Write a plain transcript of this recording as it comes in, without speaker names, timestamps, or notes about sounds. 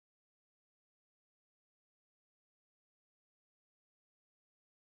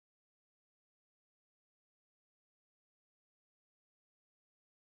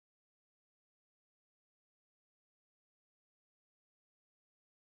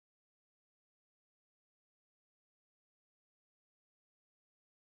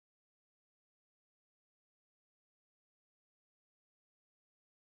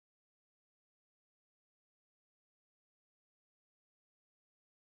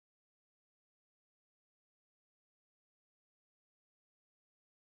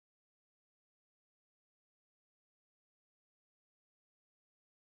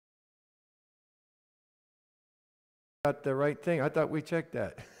Got the right thing. I thought we checked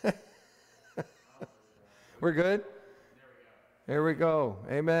that. We're good? Here we go.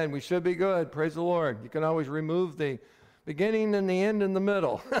 Amen. We should be good. Praise the Lord. You can always remove the beginning and the end in the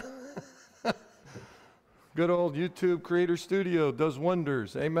middle. Good old YouTube Creator Studio does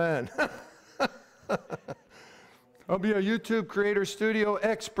wonders. Amen. I'll be a YouTube Creator Studio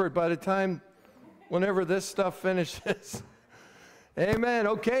expert by the time, whenever this stuff finishes. Amen.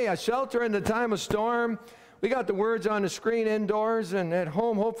 Okay, a shelter in the time of storm. We got the words on the screen indoors and at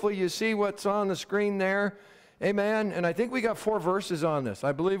home. Hopefully you see what's on the screen there. Amen. And I think we got 4 verses on this.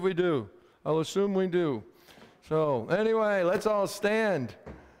 I believe we do. I'll assume we do. So anyway, let's all stand.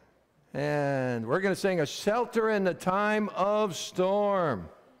 And we're going to sing a shelter in the time of storm.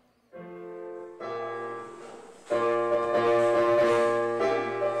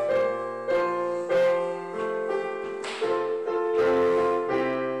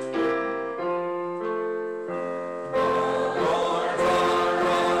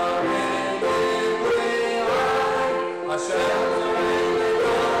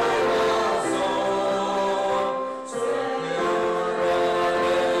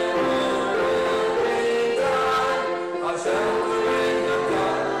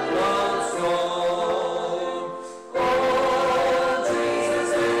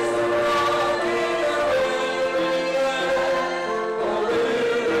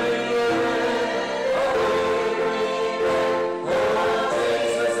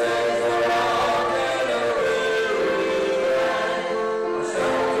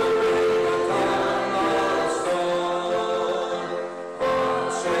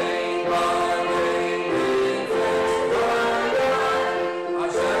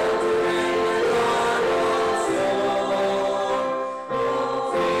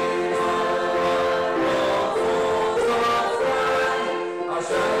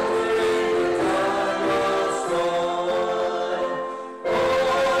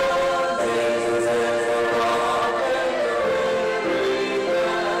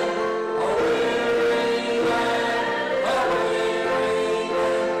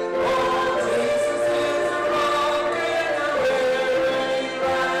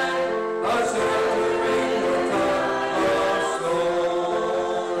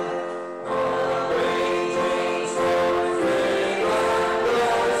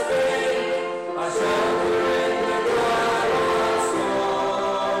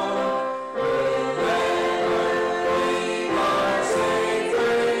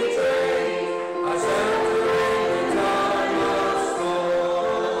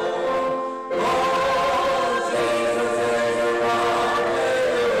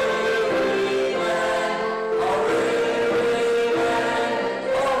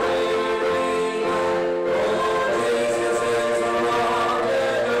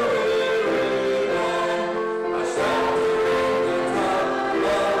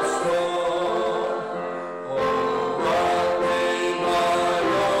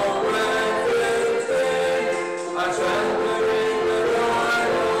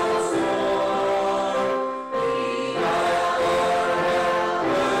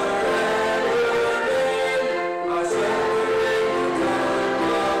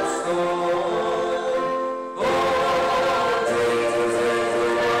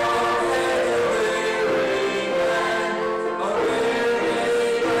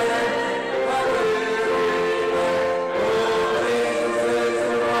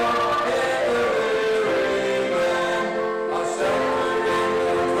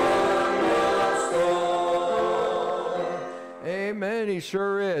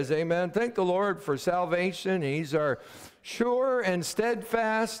 Sure is. Amen. Thank the Lord for salvation. He's our sure and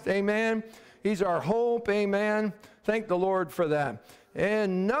steadfast. Amen. He's our hope. Amen. Thank the Lord for that.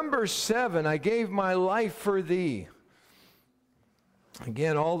 And number 7, I gave my life for thee.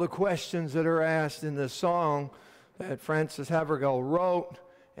 Again, all the questions that are asked in the song that Francis Havergal wrote,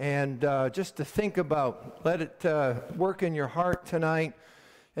 and just to think about, let it work in your heart tonight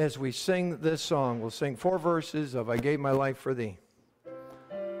as we sing this song. We'll sing 4 verses of I Gave My Life for Thee.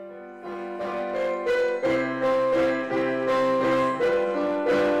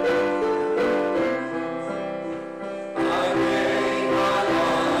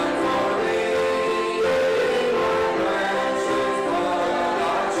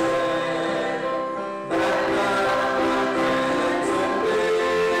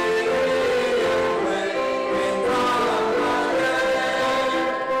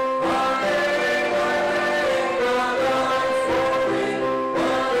 For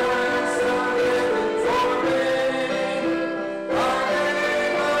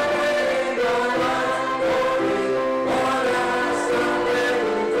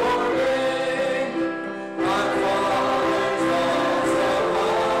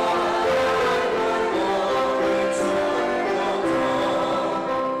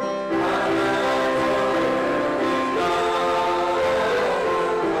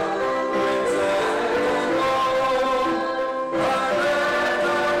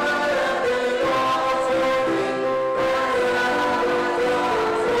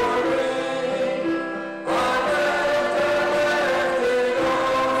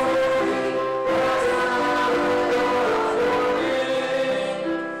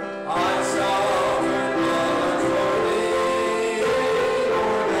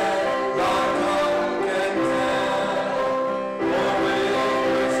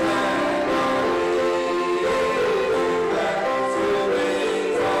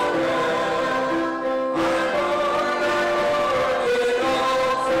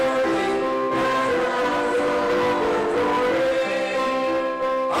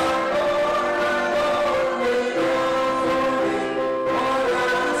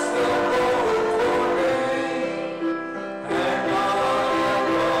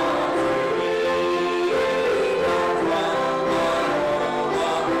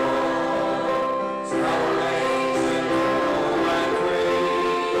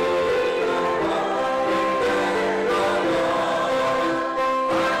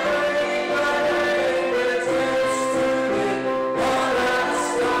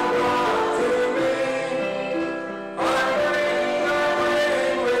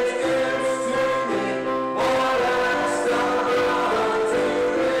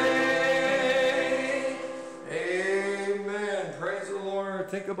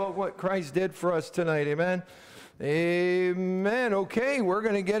about what Christ did for us tonight. Amen. Amen. Okay, we're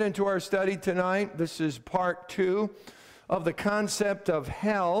going to get into our study tonight. This is part 2 of the concept of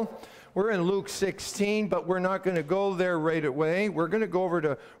hell. We're in Luke 16, but we're not going to go there right away. We're going to go over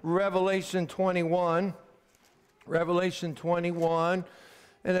to Revelation 21. Revelation 21.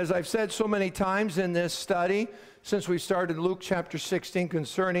 And as I've said so many times in this study, since we started Luke chapter 16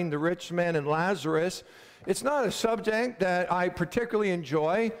 concerning the rich man and Lazarus, it's not a subject that I particularly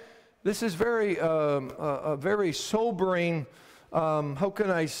enjoy. This is a very sobering, how can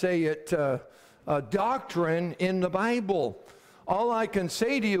I say it, doctrine in the Bible. All I can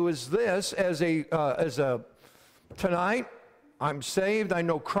say to you is this, tonight, I'm saved. I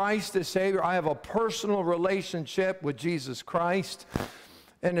know Christ is Savior. I have a personal relationship with Jesus Christ.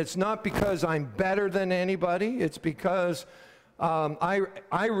 And it's not because I'm better than anybody. It's because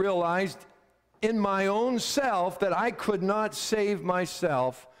I realized in my own self that I could not save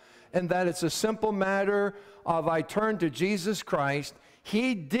myself, and that it's a simple matter of I turn to Jesus Christ.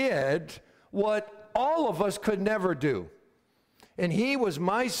 He did what all of us could never do. And he was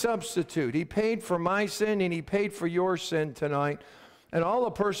my substitute. He paid for my sin, and he paid for your sin tonight. And all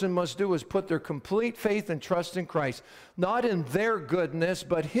a person must do is put their complete faith and trust in Christ, not in their goodness,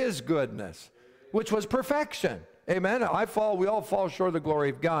 but his goodness, which was perfection. Amen. We all fall short of the glory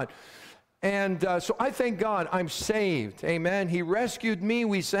of God. And so I thank God I'm saved. Amen. He rescued me,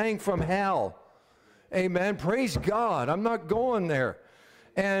 we sang, from hell. Amen. Praise God. I'm not going there.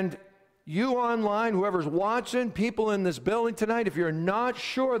 And you online, whoever's watching, people in this building tonight, if you're not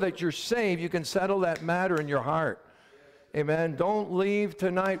sure that you're saved, you can settle that matter in your heart. Amen. Don't leave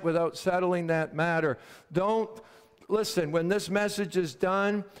tonight without settling that matter. Listen, when this message is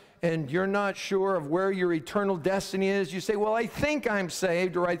done and you're not sure of where your eternal destiny is, you say, well, I think I'm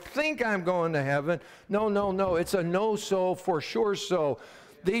saved, or I think I'm going to heaven. No. It's a no so, for sure so.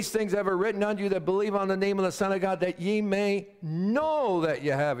 These things have I written unto you that believe on the name of the Son of God, that ye may know that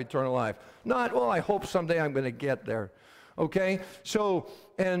you have eternal life. Not, well, I hope someday I'm going to get there. Okay? So,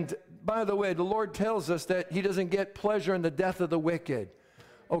 and by the way, the Lord tells us that he doesn't get pleasure in the death of the wicked.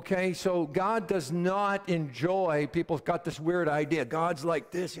 Okay? So God does not enjoy, people have got this weird idea, God's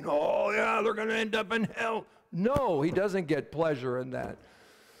like this, oh yeah, they're going to end up in hell. No, he doesn't get pleasure in that.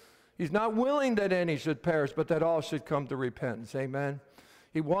 He's not willing that any should perish, but that all should come to repentance. Amen?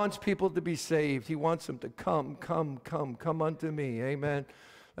 He wants people to be saved. He wants them to come unto me. Amen?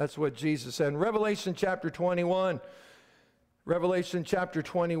 That's what Jesus said. In Revelation chapter 21, Revelation chapter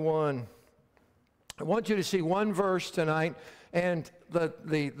 21. I want you to see one verse tonight, and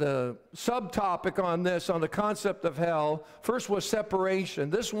the subtopic on this, on the concept of hell, first was separation.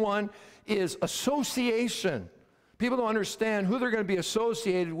 This one is association. People don't understand who they're going to be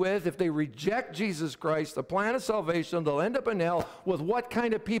associated with if they reject Jesus Christ, the plan of salvation. They'll end up in hell. With what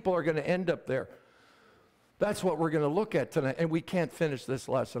kind of people are going to end up there? That's what we're going to look at tonight, and we can't finish this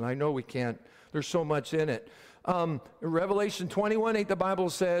lesson. I know we can't. There's so much in it. Revelation 21:8, the Bible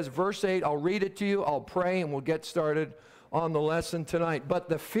says, verse 8, I'll read it to you, I'll pray, and we'll get started on the lesson tonight. But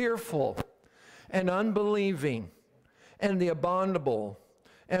the fearful and unbelieving and the abominable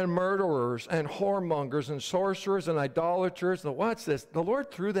and murderers and whoremongers and sorcerers and idolaters, and watch this, the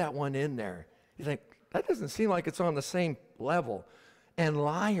Lord threw that one in there. You think, that doesn't seem like it's on the same level. And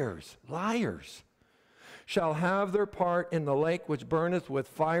liars shall have their part in the lake which burneth with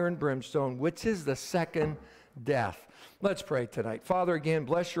fire and brimstone, which is the second death. Let's pray tonight. Father, again,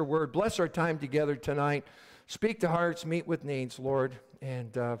 bless your word. Bless our time together tonight. Speak to hearts, meet with needs, Lord.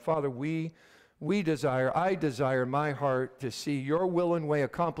 And Father, I desire in my heart to see your will and way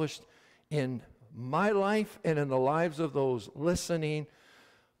accomplished in my life and in the lives of those listening,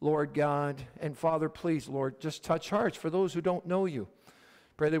 Lord God. And Father, please, Lord, just touch hearts for those who don't know you.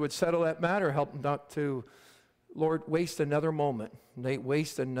 Pray they would settle that matter. Help them not to, Lord, waste another moment. They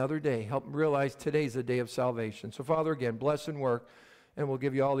waste another day. Help them realize today's the day of salvation. So, Father, again, bless and work, and we'll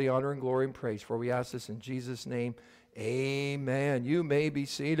give you all the honor and glory and praise, for we ask this in Jesus' name. Amen. You may be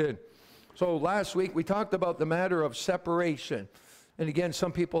seated. So last week we talked about the matter of separation. And again,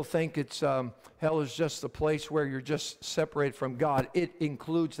 some people think it's hell is just the place where you're just separated from God. It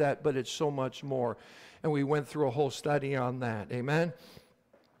includes that, but it's so much more. And we went through a whole study on that. Amen.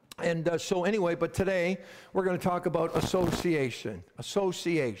 And so anyway, but today we're going to talk about association.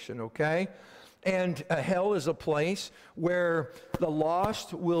 Association, okay? And hell is a place where the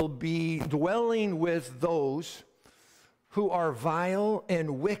lost will be dwelling with those who are vile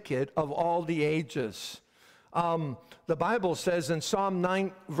and wicked of all the ages. The Bible says in Psalm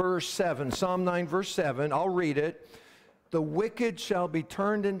 9, verse 7, I'll read it. The wicked shall be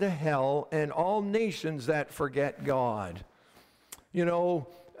turned into hell, and all nations that forget God. You know,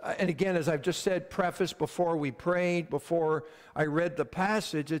 and again, as I've just said, preface before we prayed, before I read the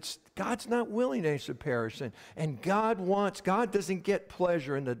passage, it's God's not willing any should perish. And God doesn't get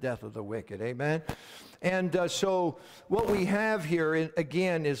pleasure in the death of the wicked. Amen? And so what we have here,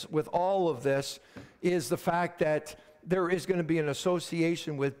 again, is with all of this, is the fact that there is going to be an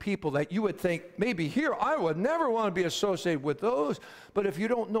association with people that you would think, maybe here, I would never want to be associated with those. But if you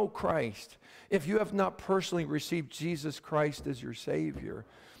don't know Christ, if you have not personally received Jesus Christ as your Savior,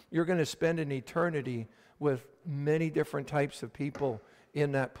 you're going to spend an eternity with many different types of people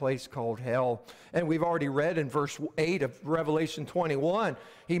in that place called hell. And we've already read in verse 8 of Revelation 21,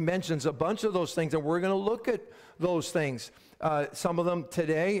 he mentions a bunch of those things, and we're going to look at those things, some of them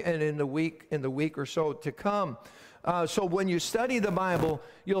today and in the week or so to come. So when you study the Bible,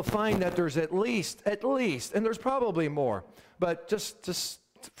 you'll find that there's at least, and there's probably more, but just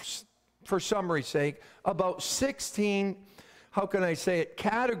for summary's sake, about 16, how can I say it,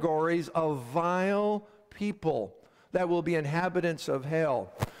 categories of vile people that will be inhabitants of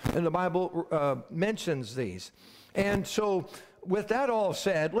hell. And the Bible mentions these. And so with that all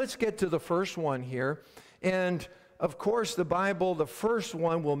said, let's get to the first one here. And of course, the Bible, the first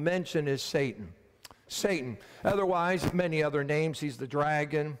one we'll mention is Satan. Satan. Otherwise, many other names. He's the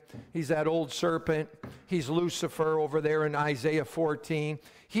dragon. He's that old serpent. He's Lucifer over there in Isaiah 14.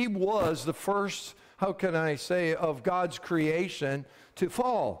 He was the first, how can I say, of God's creation to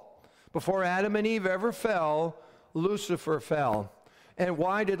fall. Before Adam and Eve ever fell, Lucifer fell. And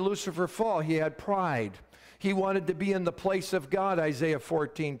why did Lucifer fall? He had pride. He wanted to be in the place of God, Isaiah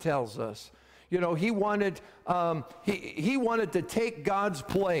 14 tells us. You know, he wanted to take God's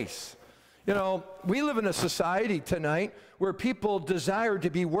place. You know, we live in a society tonight where people desire to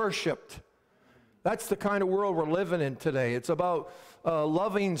be worshiped. That's the kind of world we're living in today. It's about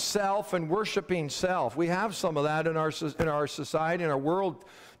loving self and worshiping self. We have some of that in our society, in our world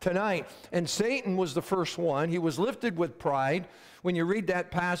tonight. And Satan was the first one. He was lifted with pride. When you read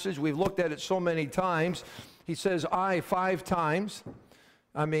that passage, we've looked at it so many times. He says, I 5 times.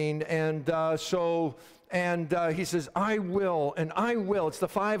 I mean, and he says, I will, and I will. It's the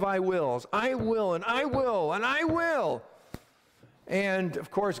 5 I wills. I will, and I will, and I will. And,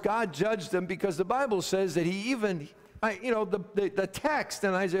 of course, God judged him because the Bible says that he even, the text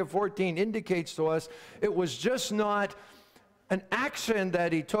in Isaiah 14 indicates to us it was just not an action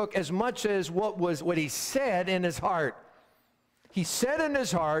that he took as much as what he said in his heart. He said in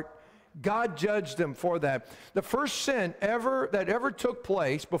his heart, God judged him for that. The first sin that ever took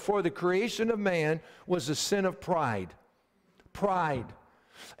place before the creation of man was the sin of pride. Pride.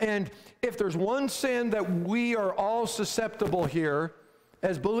 And if there's one sin that we are all susceptible here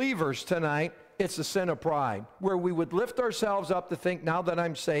as believers tonight, it's the sin of pride, where we would lift ourselves up to think, now that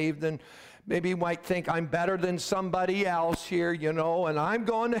I'm saved, and maybe you might think I'm better than somebody else here, and I'm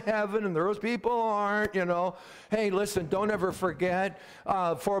going to heaven and those people aren't, Hey, listen, don't ever forget,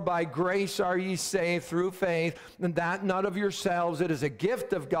 for by grace are ye saved through faith, and that not of yourselves. It is a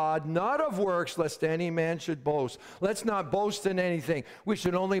gift of God, not of works, lest any man should boast. Let's not boast in anything. We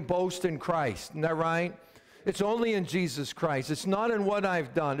should only boast in Christ. Isn't that right? It's only in Jesus Christ. It's not in what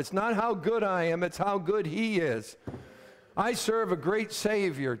I've done. It's not how good I am. It's how good he is. I serve a great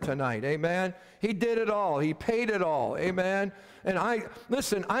Savior tonight, amen? He did it all. He paid it all, amen? And I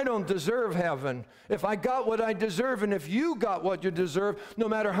don't deserve heaven. If I got what I deserve, and if you got what you deserve, no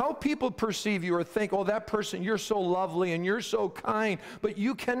matter how people perceive you or think, oh, that person, you're so lovely and you're so kind, but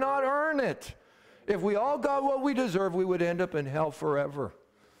you cannot earn it. If we all got what we deserve, we would end up in hell forever.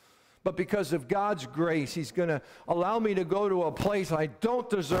 But because of God's grace, he's going to allow me to go to a place I don't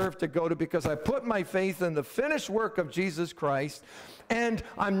deserve to go to because I put my faith in the finished work of Jesus Christ. And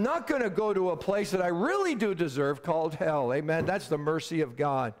I'm not going to go to a place that I really do deserve called hell. Amen. That's the mercy of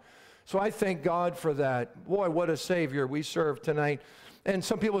God. So I thank God for that. Boy, what a Savior we serve tonight. And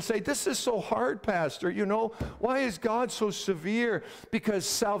some people say, this is so hard, Pastor. Why is God so severe? Because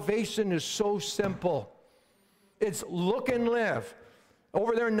salvation is so simple. It's look and live.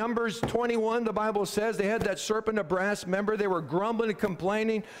 Over there in Numbers 21, the Bible says they had that serpent of brass. Remember, they were grumbling and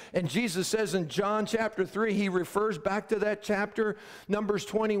complaining. And Jesus says in John chapter 3, he refers back to that chapter, Numbers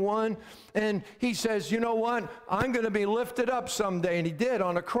 21. And he says, you know what? I'm going to be lifted up someday. And he did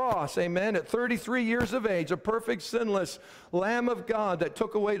on a cross, amen, at 33 years of age, a perfect, sinless Lamb of God that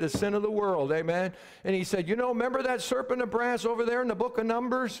took away the sin of the world, amen. And he said, remember that serpent of brass over there in the book of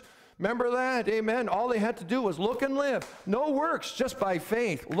Numbers? Remember that? Amen. All they had to do was look and live. No works, just by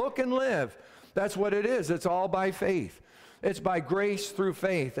faith. Look and live. That's what it is. It's all by faith. It's by grace through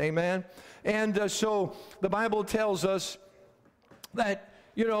faith. Amen. And so the Bible tells us that,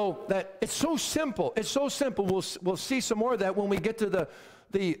 that it's so simple. It's so simple. We'll see some more of that when we get to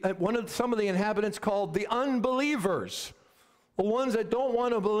some of the inhabitants called the unbelievers. The ones that don't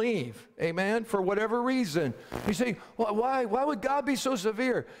want to believe, amen, for whatever reason. You say, well, why would God be so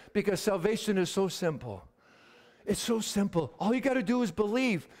severe? Because salvation is so simple. It's so simple. All you got to do is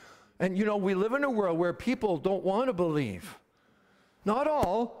believe. And, you know, we live in a world where people don't want to believe. Not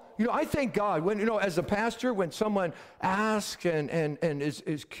all. You know, I thank God when, you know, as a pastor, when someone asks and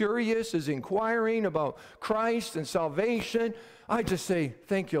is curious, is inquiring about Christ and salvation, I just say,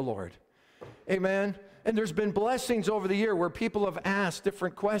 thank you, Lord. Amen. And there's been blessings over the year where people have asked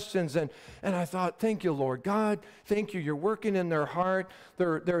different questions, and I thought, thank you, Lord God, thank you. You're working in their heart.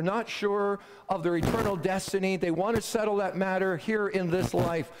 They're not sure of their eternal destiny. They want to settle that matter here in this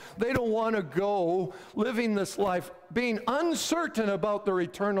life. They don't want to go living this life being uncertain about their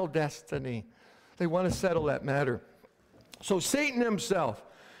eternal destiny. They want to settle that matter. So Satan himself,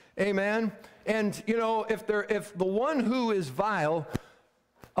 amen. And you know, if the one who is vile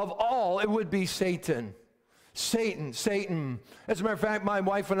of all, it would be Satan. Satan. As a matter of fact, my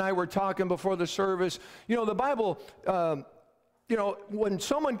wife and I were talking before the service. You know, the Bible, you know, when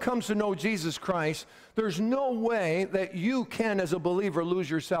someone comes to know Jesus Christ, there's no way that you can, as a believer, lose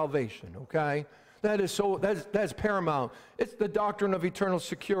your salvation, okay? That's paramount. It's the doctrine of eternal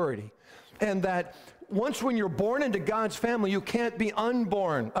security. And that once when you're born into God's family, you can't be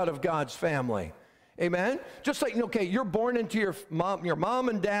unborn out of God's family. Amen? Just like, okay, you're born into your mom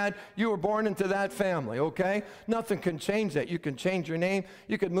and dad, you were born into that family, okay? Nothing can change that. You can change your name.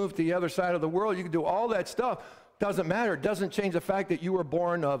 You can move to the other side of the world. You can do all that stuff. Doesn't matter. It doesn't change the fact that you were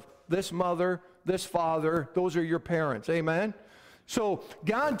born of this mother, this father. Those are your parents. Amen? So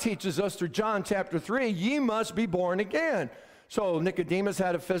God teaches us through John chapter 3, ye must be born again. So Nicodemus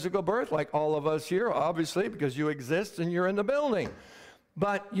had a physical birth, like all of us here, obviously, because you exist and you're in the building.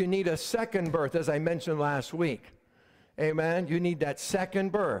 But you need a second birth, as I mentioned last week. Amen? You need that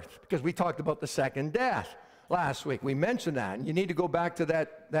second birth, because we talked about the second death last week. We mentioned that, and you need to go back to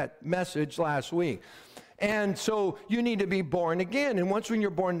that message last week. And so you need to be born again. And once when you're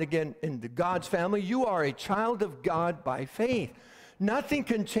born again into God's family, you are a child of God by faith. Nothing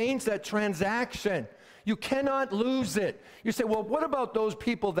can change that transaction. You cannot lose it. You say, well, what about those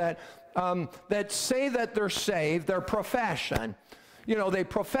people that say that they're saved, their profession? You know, they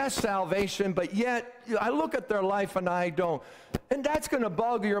profess salvation, but yet I look at their life and I don't. And that's going to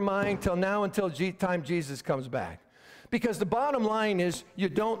bug your mind until time Jesus comes back. Because the bottom line is you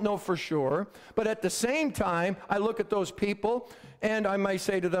don't know for sure. But at the same time, I look at those people and I might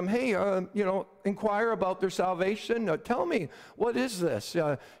say to them, hey, you know, inquire about their salvation. Tell me, what is this?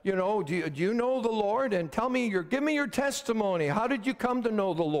 You know, do you know the Lord? And tell me, give me your testimony. How did you come to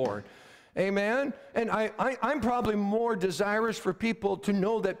know the Lord? Amen? And I'm probably more desirous for people to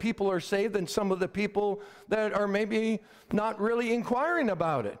know that people are saved than some of the people that are maybe not really inquiring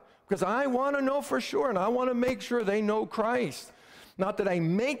about it. Because I want to know for sure, and I want to make sure they know Christ. Not that I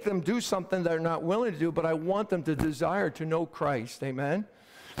make them do something they're not willing to do, but I want them to desire to know Christ. Amen?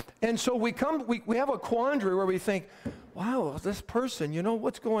 And so we have a quandary where we think, wow, this person, you know,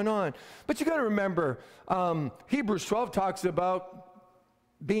 what's going on? But you got to remember, Hebrews 12 talks about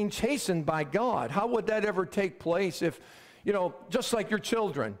being chastened by God. How would that ever take place if, you know, just like your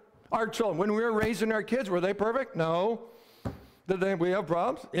children, our children, when we were raising our kids, were they perfect? No. Did we have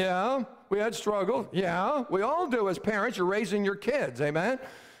problems? Yeah. We had struggles? Yeah. We all do as parents. You're raising your kids, amen?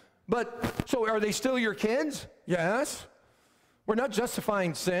 But, so are they still your kids? Yes. We're not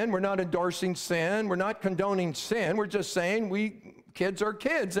justifying sin. We're not endorsing sin. We're not condoning sin. We're just saying kids are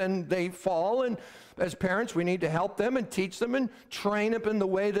kids and they fall, and as parents, we need to help them and teach them and train them in the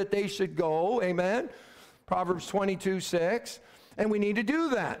way that they should go. Amen? Proverbs 22:6. And we need to do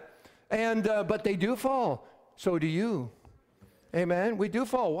that. And but they do fall. So do you. Amen? We do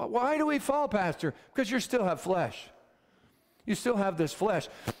fall. Why do we fall, Pastor? Because you still have flesh. You still have this flesh.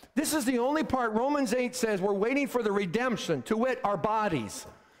 This is the only part Romans 8 says we're waiting for the redemption, to wit, our bodies.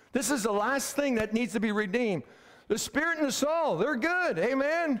 This is the last thing that needs to be redeemed. The spirit and the soul, they're good.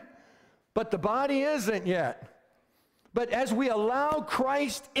 Amen? But the body isn't yet. But as we allow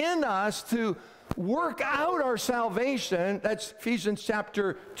Christ in us to work out our salvation, that's Ephesians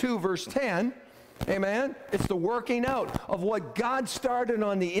chapter 2, verse 10, amen? It's the working out of what God started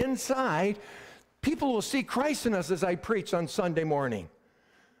on the inside. People will see Christ in us as I preach on Sunday morning.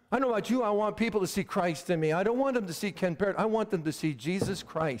 I know about you, I want people to see Christ in me. I don't want them to see Ken Parrott. I want them to see Jesus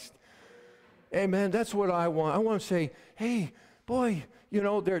Christ. Amen, that's what I want. I want to say, hey, boy, you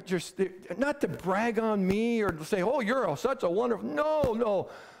know, they're not to brag on me or to say, oh, you're such a wonderful, no,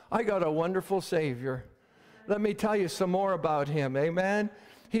 I got a wonderful Savior. Let me tell you some more about him, amen?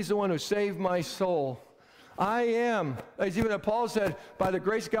 He's the one who saved my soul. I am. As even Paul said, by the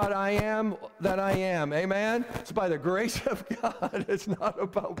grace of God, I am that I am. Amen? It's by the grace of God. It's not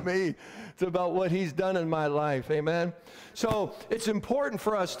about me. It's about what he's done in my life. Amen? So it's important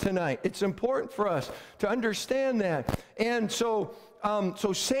for us tonight. It's important for us to understand that. And so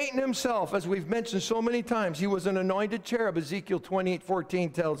Satan himself, as we've mentioned so many times, he was an anointed cherub, Ezekiel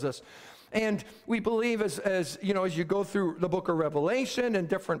 28:14 tells us. And we believe as you go through the book of Revelation and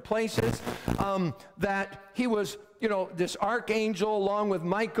different places, that he was, this archangel along with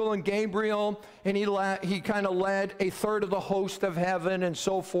Michael and Gabriel, and he kind of led a third of the host of heaven and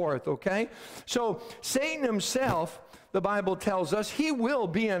so forth, okay? So Satan himself, the Bible tells us, he will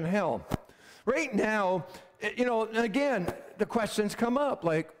be in hell. Right now, again, the questions come up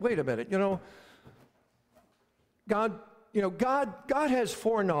like, wait a minute, God has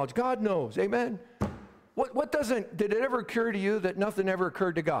foreknowledge. God knows. Amen? Did it ever occur to you that nothing ever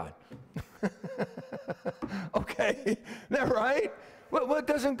occurred to God? Okay. Isn't that right? What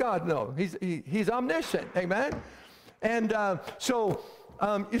doesn't God know? He's omniscient. Amen? And so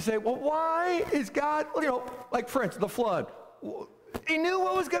you say, well, why is God, like for instance, the flood. He knew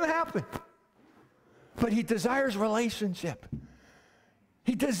what was going to happen. But he desires relationship.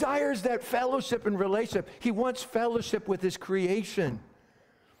 He desires that fellowship and relationship. He wants fellowship with his creation.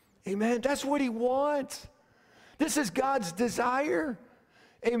 Amen. That's what he wants. This is God's desire.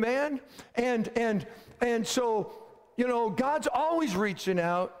 Amen. And so, God's always reaching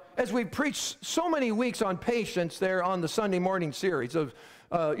out. As we preach so many weeks on patience there on the Sunday morning series of,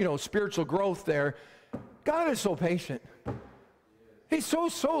 spiritual growth there, God is so patient. He's so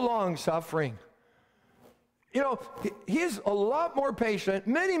long suffering. He is a lot more patient,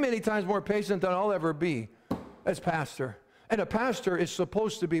 many, many times more patient than I'll ever be as pastor. And a pastor is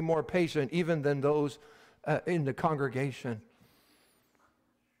supposed to be more patient even than those in the congregation.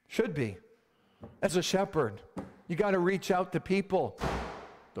 Should be. As a shepherd, you got to reach out to people.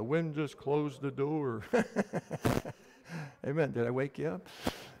 The wind just closed the door. Amen. Did I wake you up?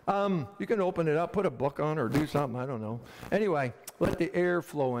 You can open it up, put a book on, or do something. I don't know. Anyway, let the air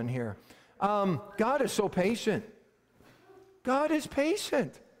flow in here. God is so patient. God is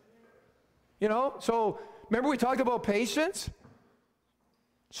patient. So remember we talked about patience?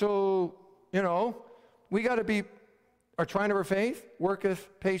 So, we got to be, our trying of our faith, worketh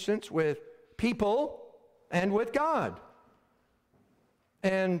patience with people and with God.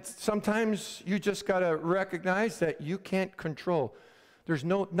 And sometimes you just got to recognize that you can't control. There's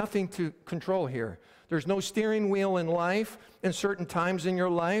nothing to control here. There's no steering wheel in life in certain times in your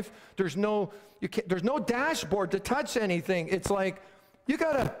life. There's no dashboard to touch anything. It's like you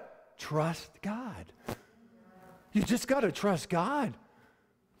got to trust God. You just got to trust God.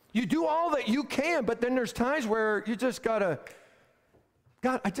 You do all that you can, but then there's times where you just got to,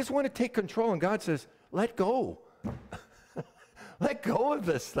 God, I just want to take control. And God says, let go. Let go of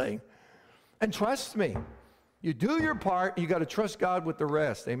this thing and trust me. You do your part, you got to trust God with the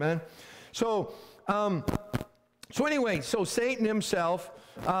rest. Amen? So anyway, so Satan himself,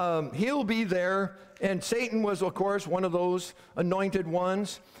 he'll be there. And Satan was, of course, one of those anointed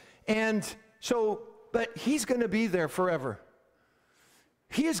ones. And so, but he's going to be there forever.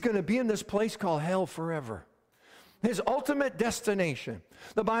 He is going to be in this place called hell forever. His ultimate destination.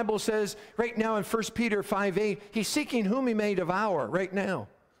 The Bible says right now in 1 Peter 5:8, he's seeking whom he may devour right now.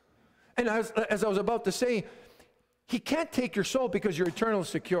 And as I was about to say, he can't take your soul because you're eternally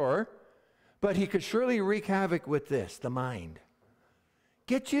secure, but he could surely wreak havoc with this, the mind.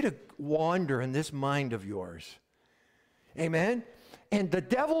 Get you to wander in this mind of yours. Amen? And the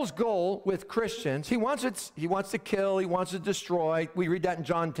devil's goal with Christians, he wants to kill, he wants to destroy. We read that in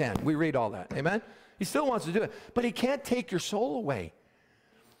John 10. We read all that. Amen? He still wants to do it, but he can't take your soul away.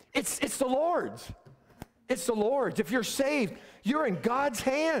 It's the Lord's. It's the Lord's. If you're saved, you're in God's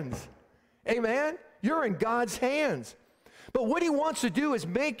hands. Amen? You're in God's hands. But what he wants to do is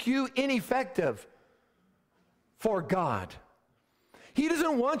make you ineffective for God. He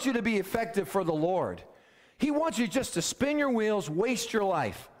doesn't want you to be effective for the Lord. He wants you just to spin your wheels, waste your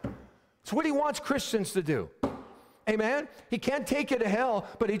life. It's what he wants Christians to do. Amen? He can't take you to hell,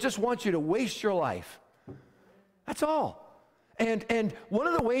 but he just wants you to waste your life. That's all. And one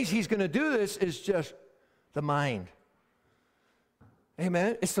of the ways he's going to do this is just the mind.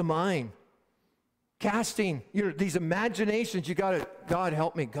 Amen? It's the mind. Casting, these imaginations, you got to, God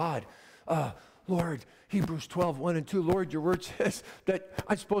help me, God. Lord, Hebrews 12:1 and 2, Lord, your word says that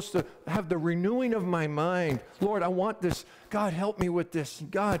I'm supposed to have the renewing of my mind. Lord, I want this. God, help me with this.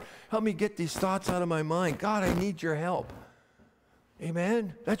 God, help me get these thoughts out of my mind. God, I need your help.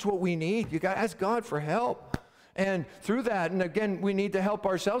 Amen? That's what we need. You got to ask God for help. And through that, and again, we need to help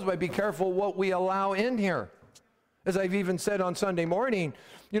ourselves by be careful what we allow in here. As I've even said on Sunday morning,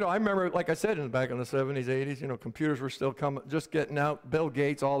 I remember, like I said, back in the 70s, 80s, computers were still just getting out, Bill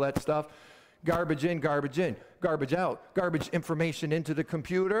Gates, all that stuff. Garbage in, garbage out. Garbage information into the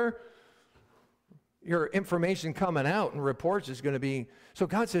computer. Your information coming out and reports is going to be, so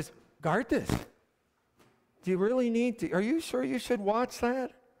God says, guard this. Do you really need to, are you sure you should watch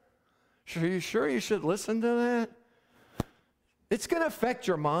that? Are you sure you should listen to that? It's going to affect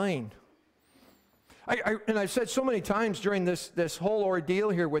your mind. And I've said so many times during this whole ordeal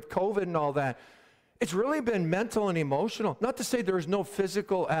here with COVID and all that, it's really been mental and emotional. Not to say there's no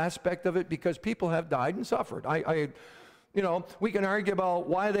physical aspect of it, because people have died and suffered. We can argue about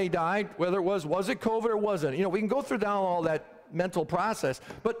why they died, whether it was it COVID or wasn't. We can go through down all that mental process,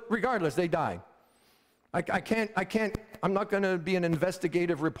 but regardless, they died. I'm not going to be an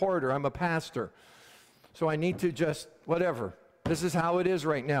investigative reporter. I'm a pastor. So I need to just, whatever. This is how it is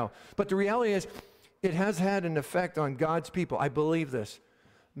right now. But the reality is, it has had an effect on God's people. I believe this,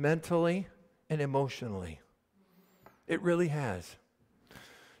 mentally and emotionally. It really has.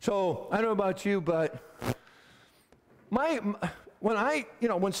 So I don't know about you, but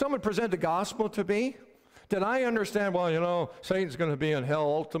when someone presented the gospel to me, did I understand, Satan's going to be in hell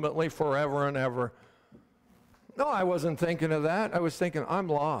ultimately forever and ever? No, I wasn't thinking of that. I was thinking, I'm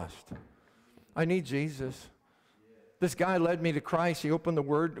lost. I need Jesus. This guy led me to Christ. He opened the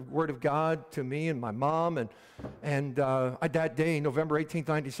Word of God to me and my mom. And that day, November 18th,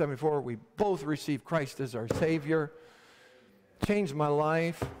 1974, we both received Christ as our Savior. Changed my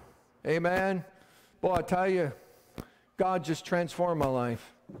life. Amen. Boy, I tell you, God just transformed my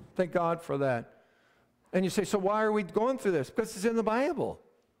life. Thank God for that. And you say, so why are we going through this? Because it's in the Bible.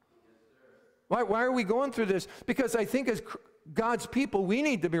 Why are we going through this? Because I think as God's people, we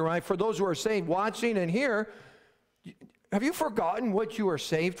need to be right. For those who are saved, watching and here, have you forgotten what you are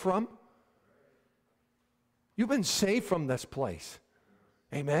saved from? You've been saved from this place.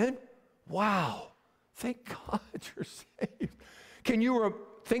 Amen? Wow. Thank God you're saved. Can you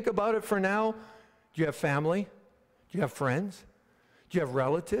think about it for now? Do you have family? Do you have friends? Do you have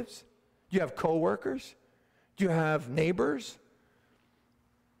relatives? Do you have coworkers? Do you have neighbors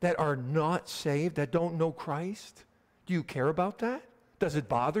that are not saved, that don't know Christ? Do you care about that? Does it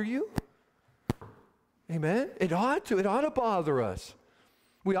bother you? Amen? It ought to bother us.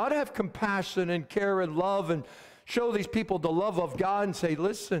 We ought to have compassion and care and love and show these people the love of God and say,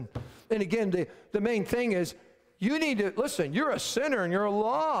 listen. And again, the main thing is, you need to, listen, you're a sinner and you're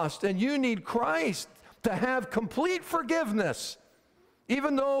lost and you need Christ to have complete forgiveness.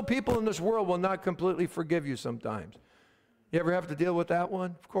 Even though people in this world will not completely forgive you sometimes. You ever have to deal with that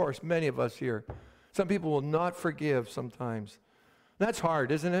one? Of course, many of us here. Some people will not forgive sometimes. That's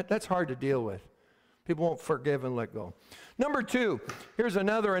hard, isn't it? That's hard to deal with. People won't forgive and let go. Number 2, here's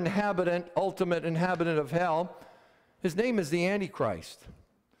another ultimate inhabitant of hell. His name is the Antichrist.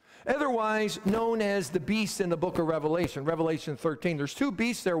 Otherwise known as the beast in the book of Revelation, Revelation 13. There's 2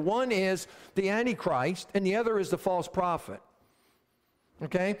 beasts there. One is the Antichrist, and the other is the false prophet.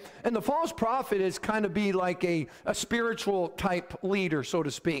 Okay? And the false prophet is kind of be like a spiritual type leader, so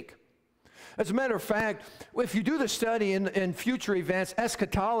to speak. As a matter of fact, if you do the study in future events,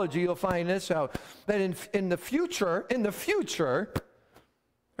 eschatology, you'll find this out, that in the future,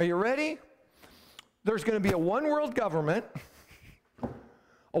 are you ready? There's going to be a one-world government,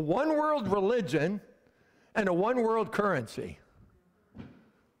 a one-world religion, and a one-world currency.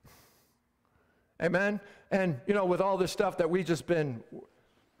 Amen? And, with all this stuff that we just been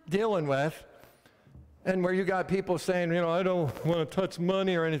dealing with, and where you got people saying, I don't want to touch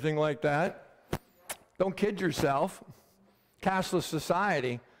money or anything like that. Don't kid yourself. Cashless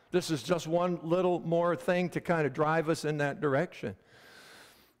society, this is just one little more thing to kind of drive us in that direction.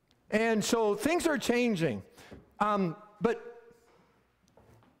 And so things are changing. But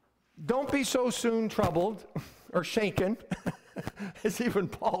don't be so soon troubled or shaken, as even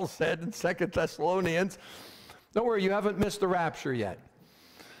Paul said in 2 Thessalonians. Don't worry, you haven't missed the rapture yet.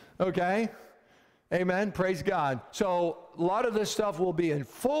 Okay? Amen. Praise God. So a lot of this stuff will be in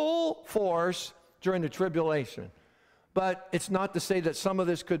full force during the tribulation. But it's not to say that some of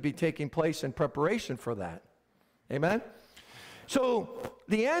this could be taking place in preparation for that. Amen. So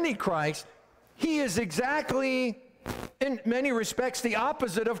the Antichrist, he is exactly, in many respects, the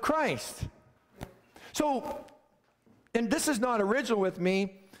opposite of Christ. So, and this is not original with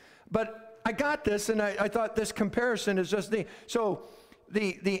me, but I got this, and I thought this comparison is just neat. So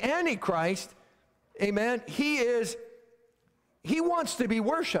the Antichrist, amen, he wants to be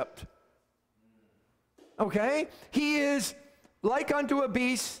worshiped. Okay? He is like unto a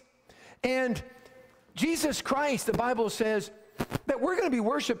beast, and Jesus Christ, the Bible says that we're going to be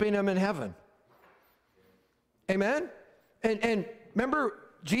worshiping him in heaven. Amen? And remember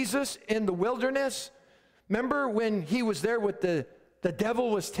Jesus in the wilderness? Remember when he was there with the devil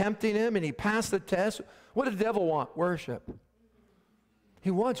was tempting him and he passed the test? What did the devil want? Worship.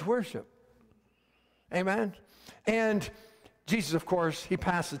 He wants worship. Amen? And Jesus, of course, he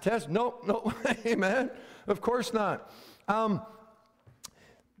passed the test. No, amen? Of course not.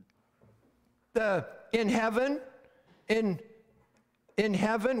 In heaven,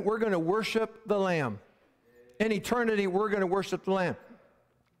 we're going to worship the Lamb. In eternity, we're going to worship the Lamb.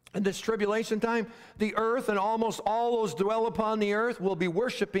 In this tribulation time, the earth and almost all those dwell upon the earth will be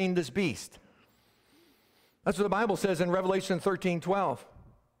worshiping this beast. That's what the Bible says in Revelation 13:12.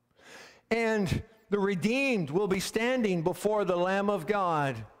 And the redeemed will be standing before the Lamb of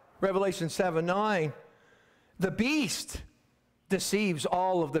God. Revelation 7:9. The beast deceives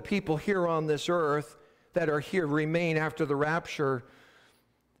all of the people here on this earth that are here, remain after the rapture,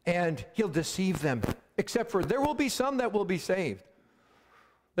 and he'll deceive them. Except for there will be some that will be saved.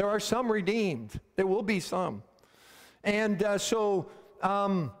 There are some redeemed. There will be some. And it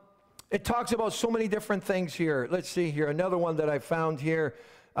talks about so many different things here. Let's see here. Another one that I found here.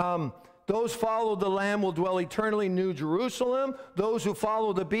 Those follow the Lamb will dwell eternally in New Jerusalem. Those who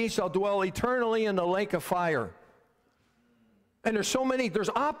follow the beast shall dwell eternally in the lake of fire. And there's so many, there's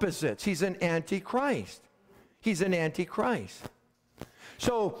opposites. He's an antichrist. He's an antichrist.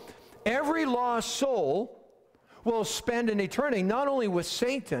 So every lost soul will spend an eternity not only with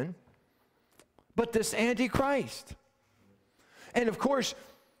Satan, but this antichrist. And of course,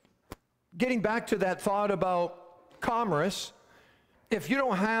 getting back to that thought about commerce, if you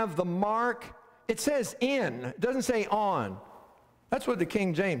don't have the mark, it says in, it doesn't say on. That's what the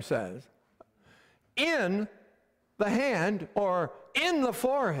King James says. In the hand or in the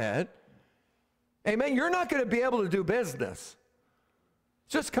forehead, amen, you're not going to be able to do business.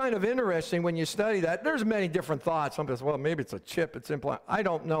 It's just kind of interesting when you study that. There's many different thoughts. Some people say, well, maybe it's a chip, it's implanted. I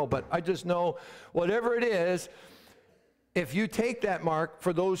don't know, but I just know whatever it is, if you take that mark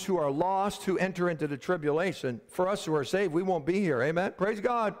for those who are lost, who enter into the tribulation, for us who are saved, we won't be here. Amen? Praise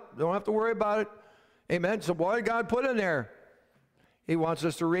God. Don't have to worry about it. Amen? So what did God put in there? He wants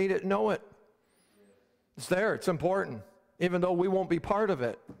us to read it and know it. It's there. It's important, even though we won't be part of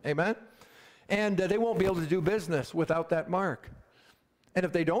it. Amen? And they won't be able to do business without that mark. And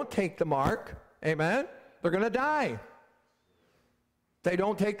if they don't take the mark, amen, they're going to die. They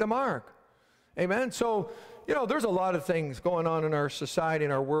don't take the mark. Amen? So, you know, there's a lot of things going on in our society,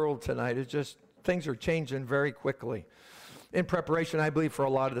 in our world tonight. It's just, things are changing very quickly. In preparation, I believe, for a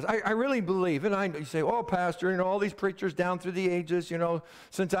lot of this. I really believe, and you say, oh, Pastor, you know, all these preachers down through the ages, you know,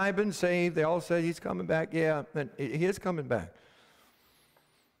 since I've been saved, they all say he's coming back. Yeah, and he is coming back.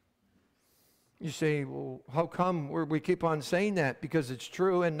 You say, well, how come we keep on saying that? Because it's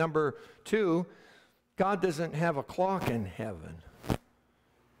true. And number two, God doesn't have a clock in heaven.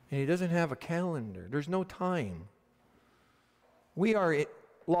 And he doesn't have a calendar. There's no time. We are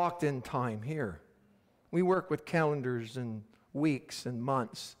locked in time here. We work with calendars and weeks and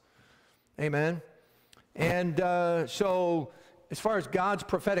months. Amen? And so as far as God's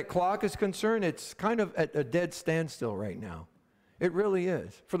prophetic clock is concerned, it's kind of at a dead standstill right now. It really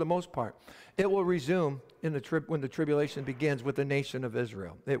is, for the most part. It will resume in when the tribulation begins with the nation of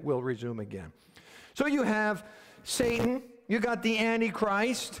Israel. It will resume again. So you have Satan, you got the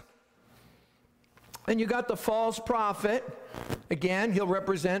Antichrist, and you got the false prophet. Again, he'll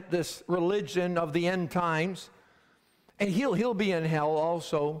represent this religion of the end times, and he'll be in hell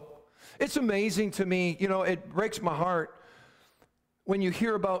also. It's amazing to me, you know, it breaks my heart when you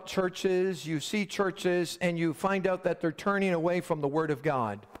hear about churches, you see churches, and you find out that they're turning away from the Word of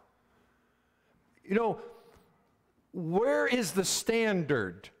God. You know, where is the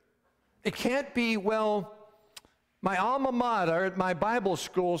standard? It can't be, well, my alma mater at my Bible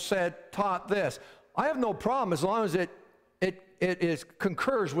school taught this. I have no problem as long as it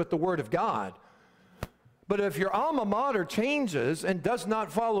concurs with the Word of God. But if your alma mater changes and does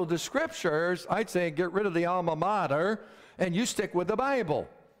not follow the Scriptures, I'd say get rid of the alma mater and you stick with the Bible.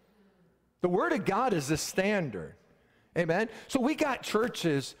 The Word of God is the standard. Amen? So we got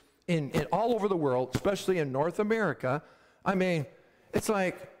churches in all over the world, especially in North America. I mean, it's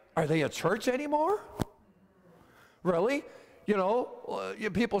like, are they a church anymore? Really? You know,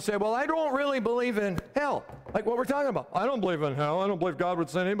 people say, well, I don't really believe in hell. Like what we're talking about. I don't believe in hell. I don't believe God would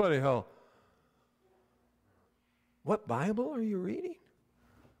send anybody to hell. What Bible are you reading?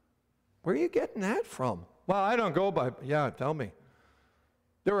 Where are you getting that from? Well, I don't go by, yeah, tell me.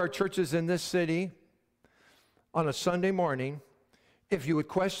 There are churches in this city on a Sunday morning, if you would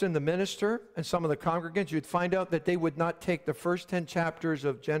question the minister and some of the congregants, you'd find out that they would not take the first 10 chapters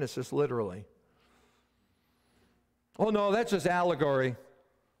of Genesis literally. Oh, no, that's just allegory.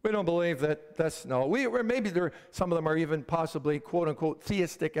 We don't believe that. That's no. Maybe some of them are even possibly, quote unquote,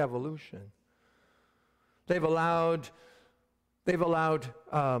 theistic evolution. They've allowed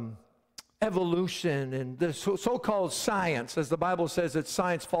evolution and the so-called science, as the Bible says it's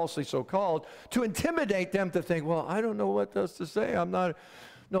science falsely so-called, to intimidate them to think, well, I don't know what else to say. No,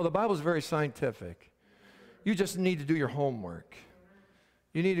 the Bible's very scientific. You just need to do your homework.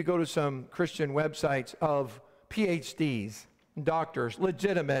 You need to go to some Christian websites of PhDs, doctors,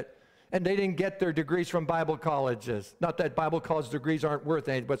 legitimate, and they didn't get their degrees from Bible colleges. Not that Bible college degrees aren't worth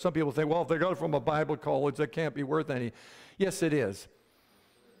anything, but some people think, well, if they got it from a Bible college, that can't be worth anything. Yes, it is.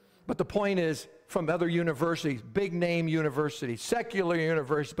 But the point is, from other universities, big name universities, secular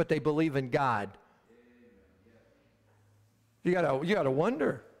universities, but they believe in God. You gotta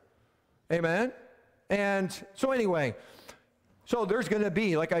wonder. Amen? And so anyway, so there's going to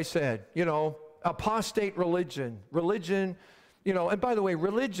be, like I said, apostate religion. Religion, and by the way,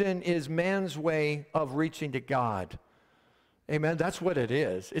 religion is man's way of reaching to God. Amen? That's what it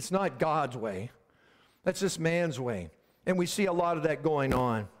is. It's not God's way. That's just man's way. And we see a lot of that going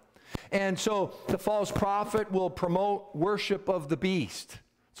on. And so the false prophet will promote worship of the beast.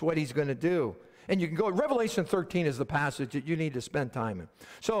 That's what he's going to do. And you can go, Revelation 13 is the passage that you need to spend time in.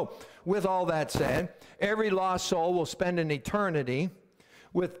 So with all that said, every lost soul will spend an eternity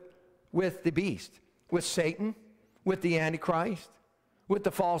with the beast, with Satan, with the Antichrist, with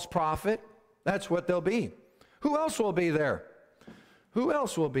the false prophet. That's what they'll be. Who else will be there? Who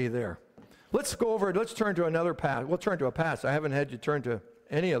else will be there? Let's go over, let's turn to another passage. We'll turn to a passage. I haven't had you turn to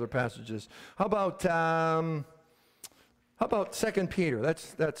any other passages. How about 2 Peter?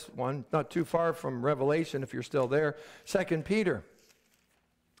 That's one, not too far from Revelation if you're still there. 2 Peter.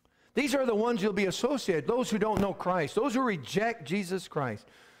 These are the ones you'll be associated, those who don't know Christ, those who reject Jesus Christ,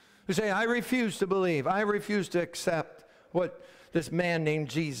 who say, I refuse to believe, I refuse to accept what this man named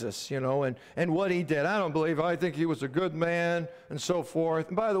Jesus, and what he did. I don't believe, I think he was a good man, and so forth.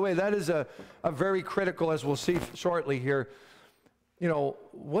 And by the way, that is a very critical, as we'll see shortly here,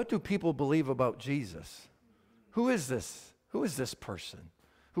 what do people believe about Jesus? Who is this? Who is this person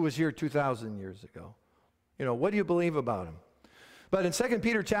who was here 2,000 years ago? What do you believe about him? But in 2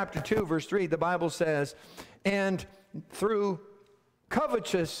 Peter chapter 2, verse 3, the Bible says, and through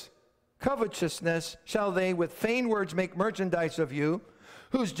covetousness shall they with vain words make merchandise of you,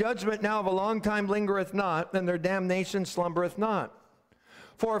 whose judgment now of a long time lingereth not, and their damnation slumbereth not.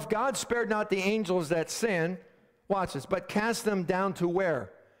 For if God spared not the angels that sin, watch this, but cast them down to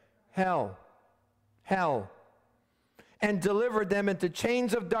where? Hell. And delivered them into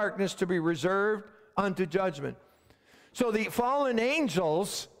chains of darkness to be reserved unto judgment. So the fallen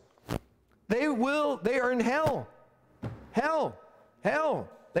angels, they are in hell. Hell.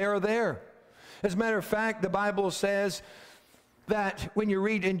 They are there. As a matter of fact, the Bible says that when you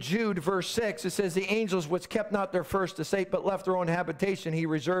read in Jude verse 6, it says, the angels which kept not their first estate, but left their own habitation, he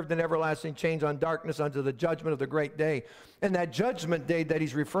reserved in everlasting chains on darkness unto the judgment of the great day. And that judgment day that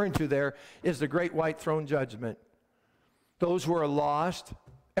he's referring to there is the great white throne judgment. Those who are lost,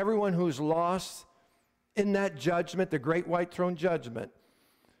 everyone who's lost in that judgment, the great white throne judgment,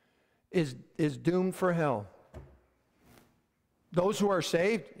 is doomed for hell. Those who are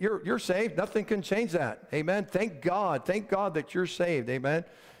saved, you're saved. Nothing can change that. Amen. Thank God. Thank God that you're saved. Amen.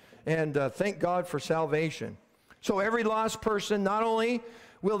 And thank God for salvation. So every lost person, not only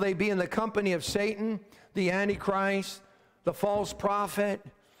will they be in the company of Satan, the Antichrist, the false prophet,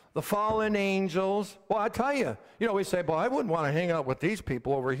 the fallen angels. Well, I tell you, we say, well, I wouldn't want to hang out with these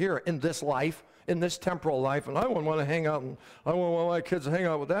people over here in this life, in this temporal life, and I wouldn't want to hang out, and I wouldn't want my kids to hang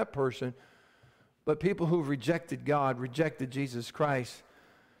out with that person. But people who've rejected God, rejected Jesus Christ,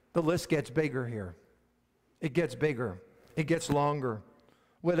 the list gets bigger here. It gets bigger. It gets longer.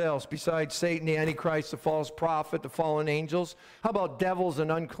 What else? Besides Satan, the Antichrist, the false prophet, the fallen angels, how about devils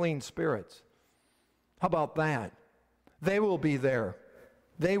and unclean spirits? How about that? They will be there.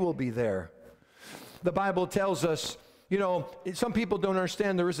 They will be there. The Bible tells us, some people don't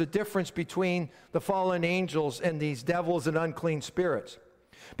understand there is a difference between the fallen angels and these devils and unclean spirits.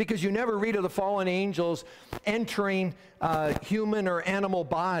 Because you never read of the fallen angels entering human or animal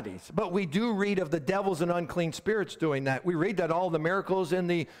bodies. But we do read of the devils and unclean spirits doing that. We read that all the miracles in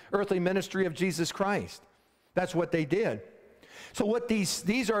the earthly ministry of Jesus Christ. That's what they did. So what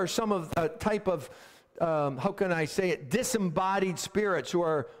these are some of the type of, how can I say it, disembodied spirits who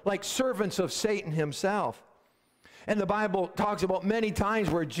are like servants of Satan himself. And the Bible talks about many times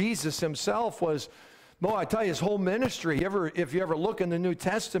where Jesus himself was Boy, I tell you, his whole ministry, if you ever look in the New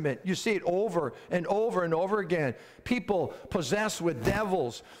Testament, you see it over and over and over again. People possessed with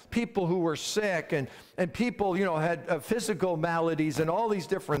devils, people who were sick, and people, had physical maladies and all these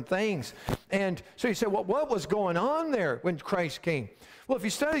different things. And so you say, well, what was going on there when Christ came? Well, if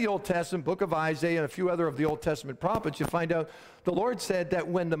you study the Old Testament, book of Isaiah, and a few other of the Old Testament prophets, you find out the Lord said that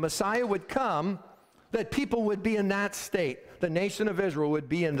when the Messiah would come, that people would be in that state. The nation of Israel would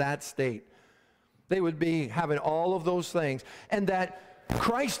be in that state. They would be having all of those things. And that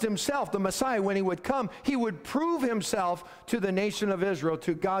Christ himself, the Messiah, when he would come, he would prove himself to the nation of Israel,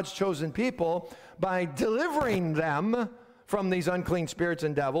 to God's chosen people, by delivering them from these unclean spirits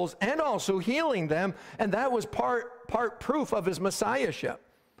and devils, and also healing them. And that was part proof of his messiahship,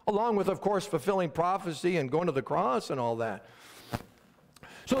 along with, of course, fulfilling prophecy and going to the cross and all that.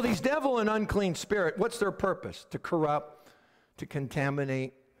 So these devil and unclean spirit, what's their purpose? To corrupt, to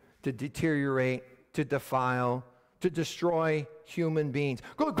contaminate, to deteriorate, to defile, to destroy human beings.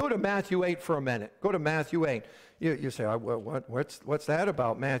 Go to Matthew 8 for a minute. Go to Matthew 8. You say, what's that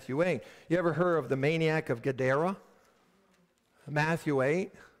about, Matthew 8? You ever heard of the maniac of Gadara? Matthew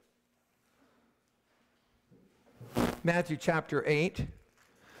 8. Matthew chapter 8.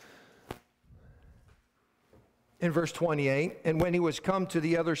 In verse 28, and when he was come to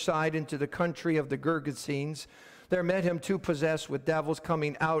the other side into the country of the Gergesenes, there met him two possessed with devils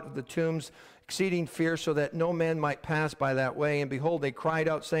coming out of the tombs, exceeding fierce, so that no man might pass by that way. And behold, they cried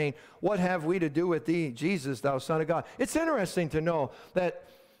out, saying, what have we to do with thee, Jesus, thou Son of God? It's interesting to know that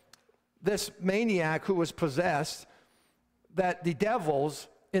this maniac who was possessed, that the devils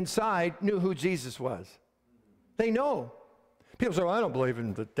inside knew who Jesus was. They know. People say, well, I don't believe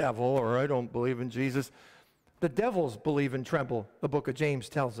in the devil, or I don't believe in Jesus. The devils believe and tremble, the book of James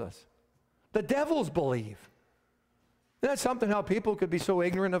tells us. The devils believe. Isn't that something, how people could be so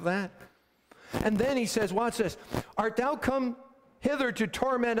ignorant of that? And then he says, watch this. Art thou come hither to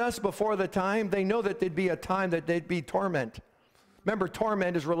torment us before the time? They know that there'd be a time that there'd be torment. Remember,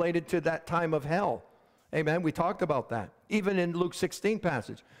 torment is related to that time of hell. Amen. We talked about that, even in Luke 16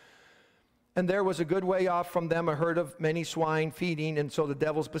 passage. And there was a good way off from them a herd of many swine feeding, and so the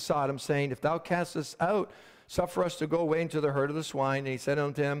devils besought him, saying, if thou cast us out, suffer us to go away into the herd of the swine. And he said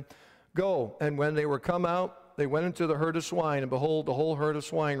unto him, go. And when they were come out, they went into the herd of swine, and behold, the whole herd of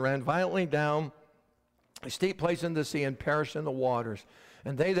swine ran violently down a steep place in the sea and perished in the waters.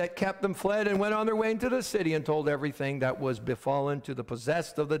 And they that kept them fled and went on their way into the city and told everything that was befallen to the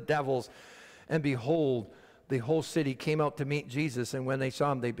possessed of the devils. And behold, the whole city came out to meet Jesus, and when they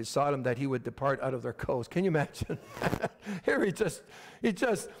saw him, they besought him that he would depart out of their coast. Can you imagine? Here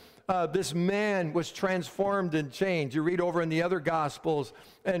this man was transformed and changed. You read over in the other Gospels,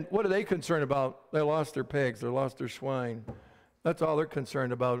 and what are they concerned about? They lost their pigs, they lost their swine. That's all they're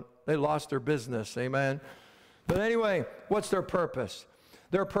concerned about. They lost their business, amen? But anyway, what's their purpose?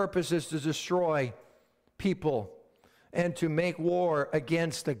 Their purpose is to destroy people and to make war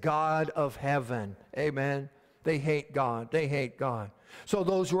against the God of heaven, amen? They hate God. They hate God. So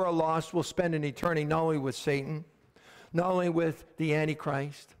those who are lost will spend an eternity not only with Satan, not only with the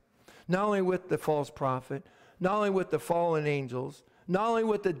Antichrist, not only with the false prophet, not only with the fallen angels, not only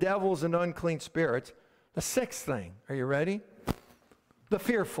with the devils and unclean spirits. The sixth thing, are you ready? The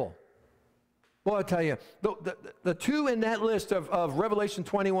fearful. Well, I'll tell you, the two in that list of Revelation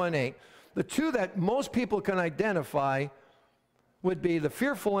 21:8, the two that most people can identify would be the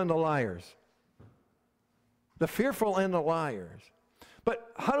fearful and the liars. The fearful and the liars.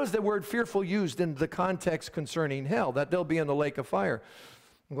 But how does the word fearful used in the context concerning hell? That they'll be in the lake of fire.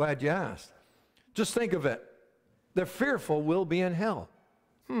 I'm glad you asked. Just think of it. The fearful will be in hell.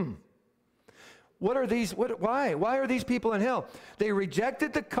 What are these? Why? Why are these people in hell? They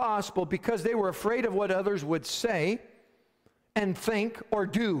rejected the gospel because they were afraid of what others would say and think or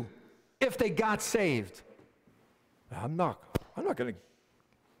do if they got saved. I'm not going to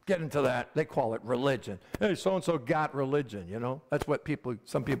get into that. They call it religion. Hey, so-and-so got religion, you know. That's what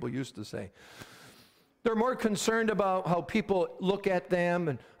some people used to say. They're more concerned about how people look at them,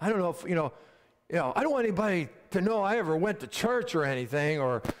 and I don't know if, I don't want anybody to know I ever went to church or anything,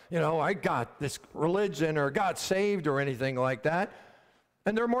 or, I got this religion or got saved or anything like that.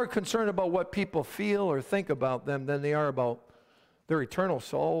 And they're more concerned about what people feel or think about them than they are about their eternal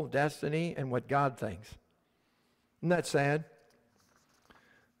soul, destiny, and what God thinks. Isn't that sad?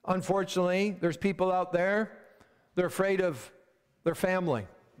 Unfortunately, there's people out there, they're afraid of their family.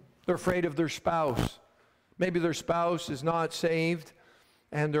 They're afraid of their spouse. Maybe their spouse is not saved,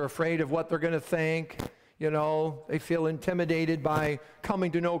 and they're afraid of what they're going to think. They feel intimidated by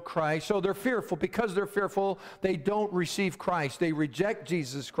coming to know Christ. So they're fearful. Because they're fearful, they don't receive Christ. They reject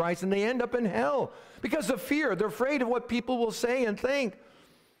Jesus Christ, and they end up in hell because of fear. They're afraid of what people will say and think.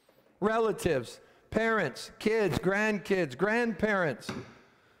 Relatives, parents, kids, grandkids, grandparents,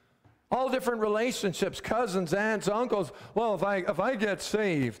 all different relationships, cousins, aunts, uncles. Well, if I get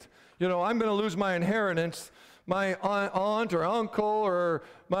saved, I'm going to lose my inheritance. My aunt or uncle or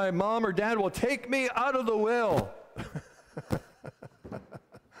my mom or dad will take me out of the will.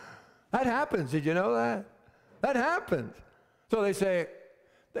 That happens. Did you know that? That happens. So they say,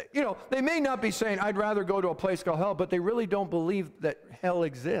 they may not be saying, I'd rather go to a place called hell, but they really don't believe that hell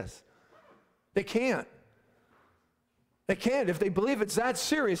exists. They can't. They can't. If they believe it's that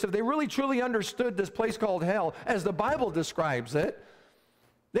serious, if they really truly understood this place called hell as the Bible describes it,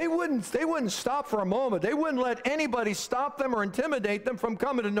 they wouldn't stop for a moment. They wouldn't let anybody stop them or intimidate them from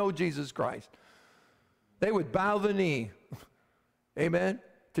coming to know Jesus Christ. They would bow the knee, amen,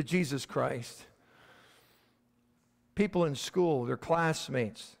 to Jesus Christ. People in school, their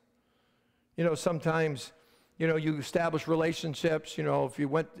classmates. Sometimes, you establish relationships, if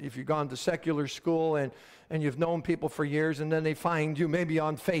you've gone to secular school and you've known people for years, and then they find you maybe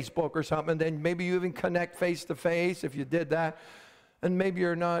on Facebook or something, and then maybe you even connect face to face if you did that. And maybe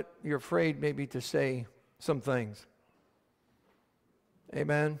you're afraid maybe to say some things.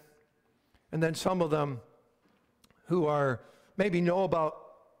 Amen. And then some of them who maybe know about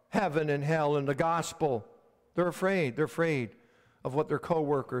heaven and hell and the gospel, they're afraid. They're afraid of what their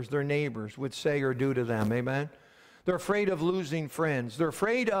coworkers, their neighbors would say or do to them. Amen. They're afraid of losing friends. They're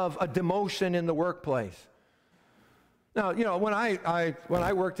afraid of a demotion in the workplace. Now, when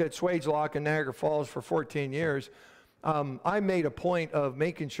I worked at Swagelok in Niagara Falls for 14 years, I made a point of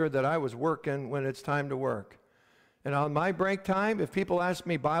making sure that I was working when it's time to work. And on my break time, if people asked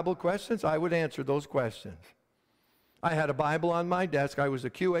me Bible questions, I would answer those questions. I had a Bible on my desk. I was a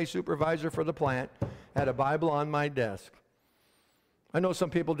QA supervisor for the plant, had a Bible on my desk. I know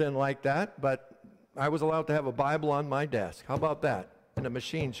some people didn't like that, but I was allowed to have a Bible on my desk. How about that? In a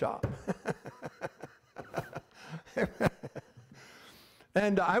machine shop.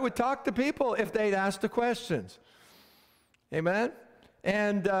 And I would talk to people if they'd ask the questions. Amen?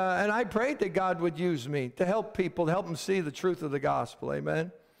 And I prayed that God would use me to help people, to help them see the truth of the gospel.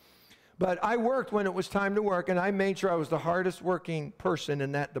 Amen? But I worked when it was time to work, and I made sure I was the hardest working person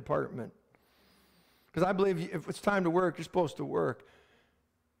in that department. Because I believe if it's time to work, you're supposed to work.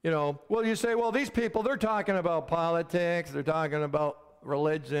 You say, these people, they're talking about politics, they're talking about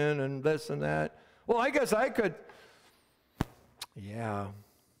religion and this and that. Well, I guess I could,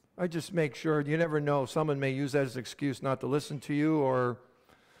 I just make sure. You never know. Someone may use that as an excuse not to listen to you, or,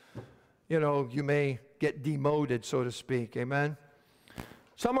 you may get demoted, so to speak. Amen?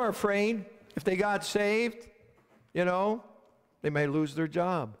 Some are afraid if they got saved, they may lose their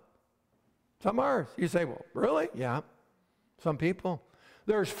job. Some are. You say, well, really? Yeah. Some people.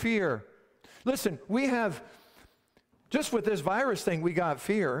 There's fear. Listen, just with this virus thing, we got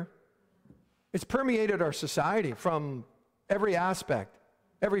fear. It's permeated our society from every aspect,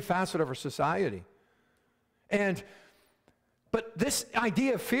 every facet of our society. But this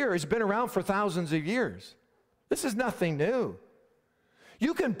idea of fear has been around for thousands of years. This is nothing new.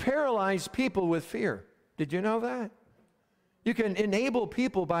 You can paralyze people with fear. Did you know that? You can enable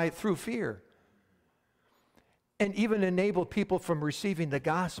people through fear. And even enable people from receiving the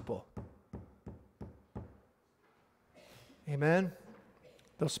gospel. Amen?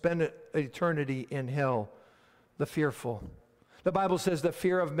 They'll spend an eternity in hell, the fearful. The Bible says, the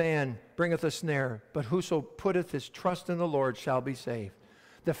fear of man bringeth a snare, but whoso putteth his trust in the Lord shall be saved.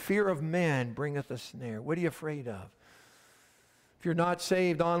 The fear of man bringeth a snare. What are you afraid of? If you're not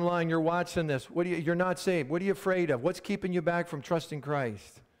saved online, you're watching this, you're not saved. What are you afraid of? What's keeping you back from trusting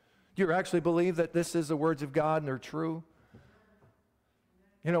Christ? Do you actually believe that this is the words of God and they're true?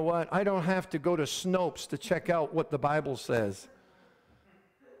 You know what? I don't have to go to Snopes to check out what the Bible says.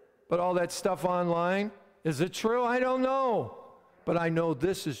 But all that stuff online, is it true? I don't know. But I know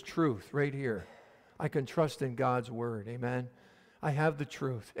this is truth right here. I can trust in God's word. Amen? I have the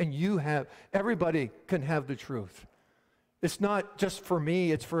truth. And everybody can have the truth. It's not just for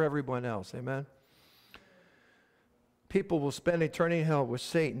me, it's for everyone else. Amen? People will spend eternity in hell with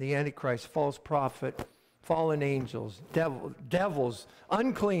Satan, the Antichrist, false prophet, fallen angels, devils,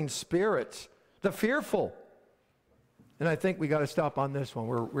 unclean spirits, the fearful. And I think we got to stop on this one.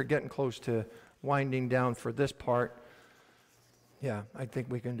 We're getting close to winding down for this part. Yeah, I think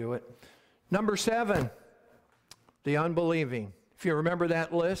we can do it. Number 7, the unbelieving. If you remember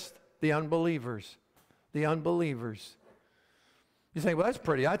that list, the unbelievers. The unbelievers. You say, well,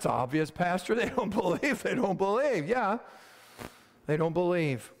 that's obvious, Pastor. They don't believe. They don't believe. Yeah, they don't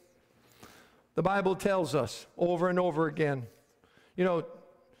believe. The Bible tells us over and over again, you know,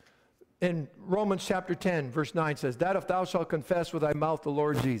 in Romans chapter 10, verse 9 says, that if thou shalt confess with thy mouth the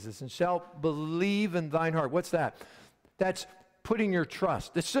Lord Jesus and shalt believe in thine heart. What's that? That's putting your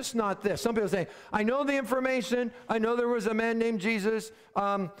trust. It's just not this. Some people say, I know the information. I know there was a man named Jesus.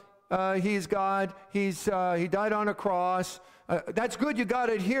 He's God. He died on a cross. That's good. You got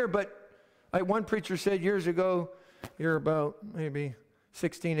it here. But like one preacher said years ago, you're about maybe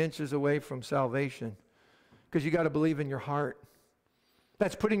 16 inches away from salvation because you got to believe in your heart.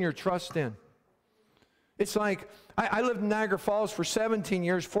 That's putting your trust in. It's like, I lived in Niagara Falls for 17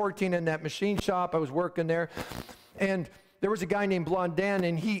 years, 14 in that machine shop. I was working there. And there was a guy named Blondin,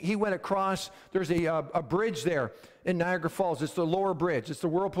 and he went across. There's a bridge there in Niagara Falls. It's the lower bridge. It's the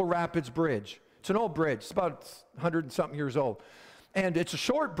Whirlpool Rapids Bridge. It's an old bridge. It's about 100 and something years old. And it's a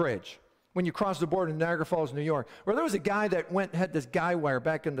short bridge when you cross the border in Niagara Falls, New York. Where there was a guy that had this guy wire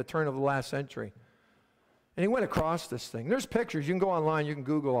back in the turn of the last century. And he went across this thing. There's pictures. You can go online. You can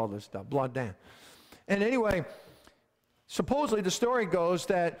Google all this stuff. Blondin. And anyway, supposedly the story goes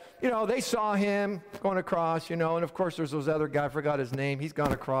that, you know, they saw him going across, you know, and of course there's those other guy, I forgot his name. He's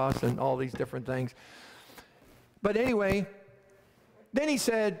gone across and all these different things. But anyway, then he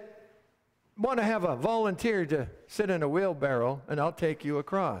said, want to have a volunteer to sit in a wheelbarrow and I'll take you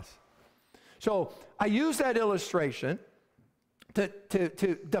across. So I use that illustration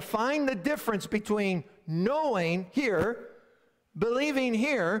to define the difference between knowing here, believing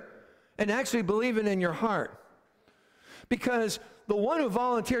here, and actually believing in your heart. Because the one who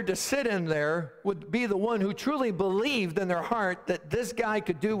volunteered to sit in there would be the one who truly believed in their heart that this guy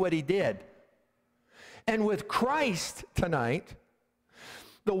could do what he did. And with Christ tonight,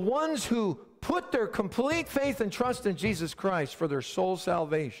 the ones who put their complete faith and trust in Jesus Christ for their soul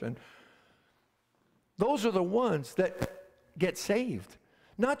salvation, those are the ones that get saved.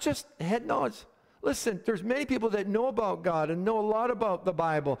 Not just head knowledge. Listen, there's many people that know about God and know a lot about the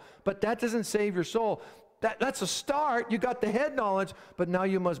Bible, but that doesn't save your soul. That's a start. You got the head knowledge, but now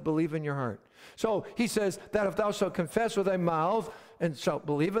you must believe in your heart. So he says that if thou shalt confess with thy mouth and shalt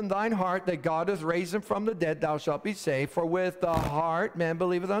believe in thine heart that God hath raised him from the dead, thou shalt be saved. For with the heart man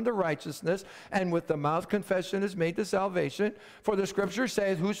believeth unto righteousness, and with the mouth confession is made to salvation. For the scripture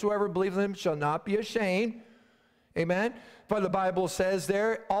says, whosoever believeth in him shall not be ashamed. Amen. For the Bible says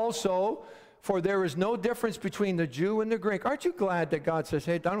there also, for there is no difference between the Jew and the Greek. Aren't you glad that God says,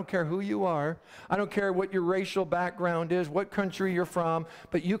 hey, I don't care who you are. I don't care what your racial background is, what country you're from,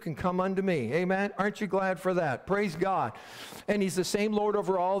 but you can come unto me. Amen? Aren't you glad for that? Praise God. And he's the same Lord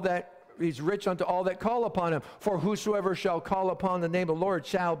over all that. He's rich unto all that call upon him. For whosoever shall call upon the name of the Lord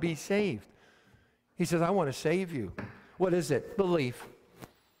shall be saved. He says, I want to save you. What is it? Belief.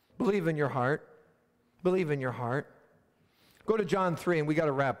 Believe in your heart. Believe in your heart. Go to John 3, and we got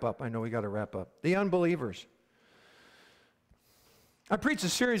to wrap up. I know we got to wrap up. The unbelievers. I preached a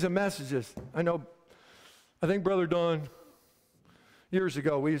series of messages. I think Brother Don, years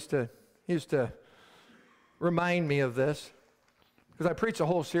ago, he used to remind me of this, because I preached a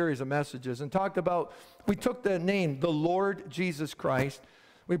whole series of messages and talked about, we took the name, the Lord Jesus Christ,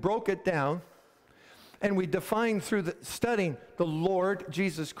 we broke it down, and we defined through studying the Lord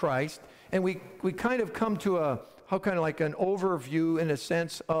Jesus Christ, and we kind of come to kind of like an overview in a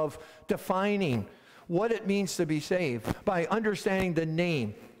sense of defining what it means to be saved by understanding the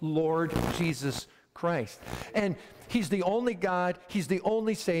name, Lord Jesus Christ. And he's the only God, he's the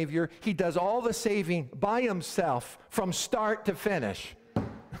only Savior, he does all the saving by himself from start to finish.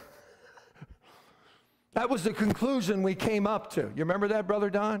 That was the conclusion we came up to. You remember that, Brother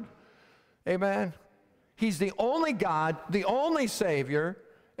Don? Amen. He's the only God, the only Savior.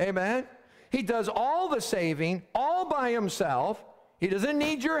 Amen. He does all the saving all by himself. He doesn't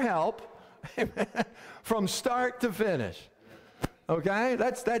need your help. Amen. From start to finish. Okay?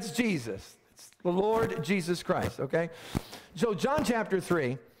 That's Jesus. It's the Lord Jesus Christ. Okay? So John chapter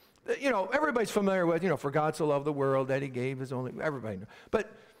 3, you know, everybody's familiar with, you know, for God so loved the world that he gave his only, everybody knows.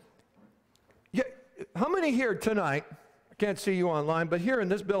 But yeah, how many here tonight, I can't see you online, but here in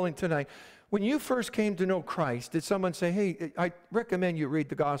this building tonight, when you first came to know Christ, did someone say, hey, I recommend you read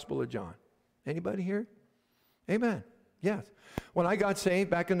the Gospel of John? Anybody here? Amen. Yes. When I got saved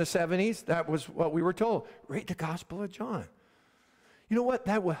back in the 70s, that was what we were told. Read the Gospel of John. You know what?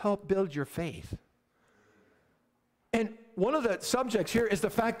 That will help build your faith. And one of the subjects here is the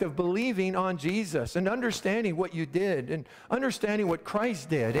fact of believing on Jesus and understanding what you did and understanding what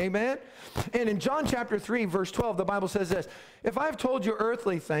Christ did. Amen? And in John chapter 3, verse 12, the Bible says this, if I've told you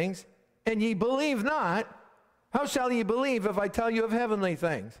earthly things and ye believe not, How shall ye believe if I tell you of heavenly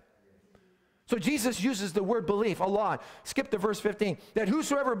things? So Jesus uses the word belief a lot. Skip to verse 15. That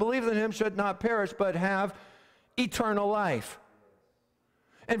whosoever believeth in him should not perish, but have eternal life.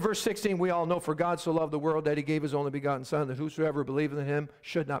 And verse 16, we all know, for God so loved the world that he gave his only begotten Son, that whosoever believeth in him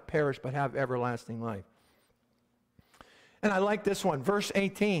should not perish, but have everlasting life. And I like this one, verse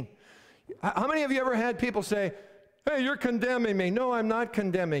 18. How many of you ever had people say, hey, you're condemning me? No, I'm not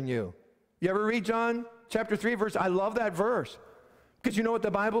condemning you. You ever read John chapter 3, verse? I love that verse. Because you know what the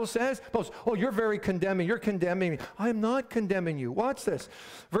Bible says? Oh, you're very condemning. You're condemning me. I'm not condemning you. Watch this.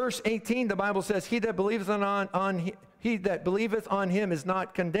 Verse 18, the Bible says, he that believeth on him is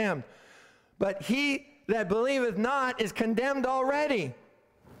not condemned. But he that believeth not is condemned already.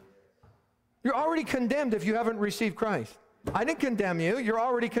 You're already condemned if you haven't received Christ. I didn't condemn you. You're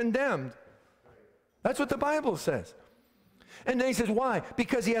already condemned. That's what the Bible says. And then he says, why?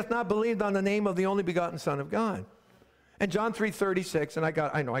 Because he hath not believed on the name of the only begotten Son of God. And John 3:36, and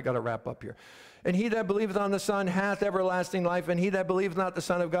I know I got to wrap up here. And he that believeth on the Son hath everlasting life, and he that believeth not the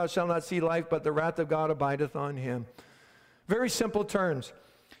Son of God shall not see life, but the wrath of God abideth on him. Very simple terms.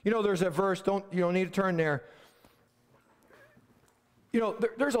 You know, there's a verse, you don't need to turn there. You know,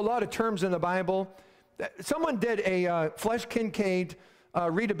 there's a lot of terms in the Bible. Someone did a Flesch-Kincaid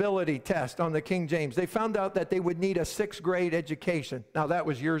readability test on the King James. They found out that they would need a 6th grade education. Now, that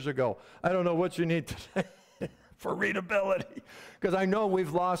was years ago. I don't know what you need today for readability, because I know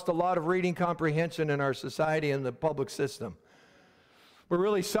we've lost a lot of reading comprehension in our society and the public system. We're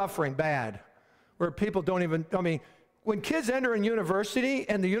really suffering bad, where people don't even, I mean, when kids enter in university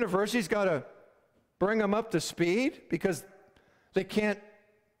and the university's got to bring them up to speed because they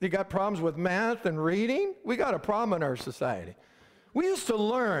got problems with math and reading, we got a problem in our society. We used to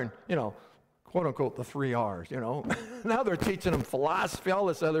learn, you know, quote unquote, the 3 R's, you know. Now they're teaching them philosophy, all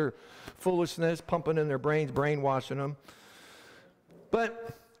this other foolishness, pumping in their brains, brainwashing them.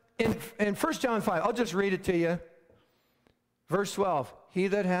 But in 1 John 5, I'll just read it to you. Verse 12, he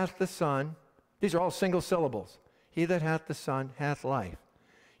that hath the Son, these are all single syllables. He that hath the Son hath life.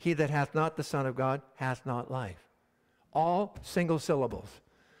 He that hath not the Son of God hath not life. All single syllables.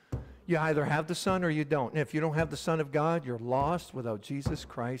 You either have the Son or you don't. And if you don't have the Son of God, you're lost without Jesus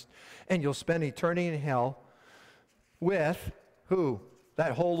Christ. And you'll spend eternity in hell with who?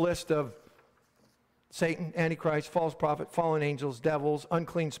 That whole list of Satan, Antichrist, false prophet, fallen angels, devils,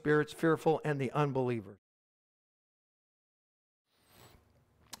 unclean spirits, fearful, and the unbelievers.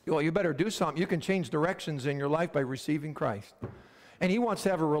 Well, you better do something. You can change directions in your life by receiving Christ. And he wants to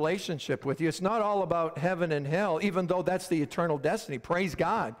have a relationship with you. It's not all about heaven and hell, even though that's the eternal destiny. Praise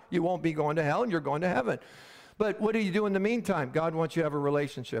God. You won't be going to hell and you're going to heaven. But what do you do in the meantime? God wants you to have a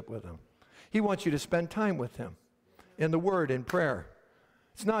relationship with him. He wants you to spend time with him in the Word, in prayer.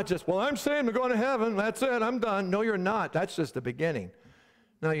 It's not just, well, I'm saying we're going to heaven. That's it. I'm done. No, you're not. That's just the beginning.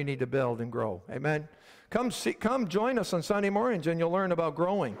 Now you need to build and grow. Amen. Come join us on Sunday mornings and you'll learn about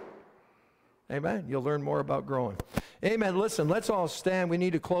growing. Amen. You'll learn more about growing. Amen. Listen, let's all stand. We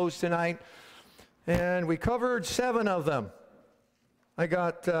need to close tonight. And we covered 7 of them. I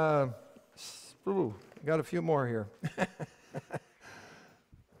got a few more here.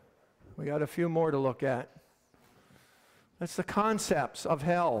 We got a few more to look at. That's the concepts of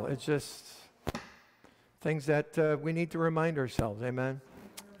hell. It's just things that we need to remind ourselves. Amen.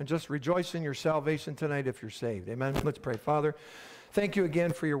 And just rejoice in your salvation tonight if you're saved. Amen. Let's pray. Father, thank you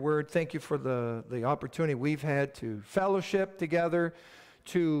again for your word. Thank you for the opportunity we've had to fellowship together,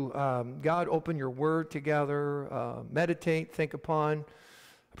 to, God, open your word together, meditate, think upon.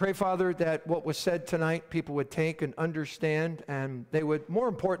 I pray, Father, that what was said tonight, people would take and understand, and they would, more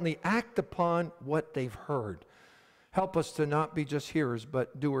importantly, act upon what they've heard. Help us to not be just hearers,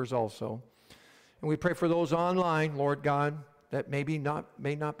 but doers also. And we pray for those online, Lord God, that may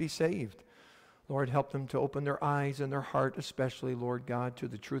not be saved. Lord, help them to open their eyes and their heart, especially, Lord God, to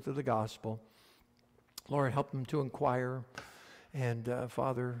the truth of the gospel. Lord, help them to inquire. And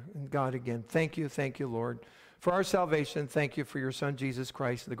Father, and God, again, thank you, Lord, for our salvation. Thank you for your Son, Jesus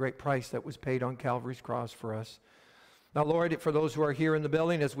Christ, the great price that was paid on Calvary's cross for us. Now, Lord, for those who are here in the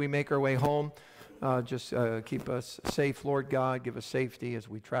building, as we make our way home, just keep us safe, Lord God. Give us safety as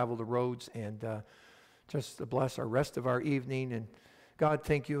we travel the roads, and just bless our rest of our evening. And God,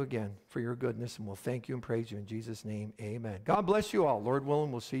 thank you again for your goodness, and we'll thank you and praise you in Jesus' name. Amen. God bless you all. Lord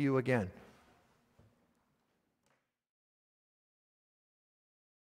willing, we'll see you again.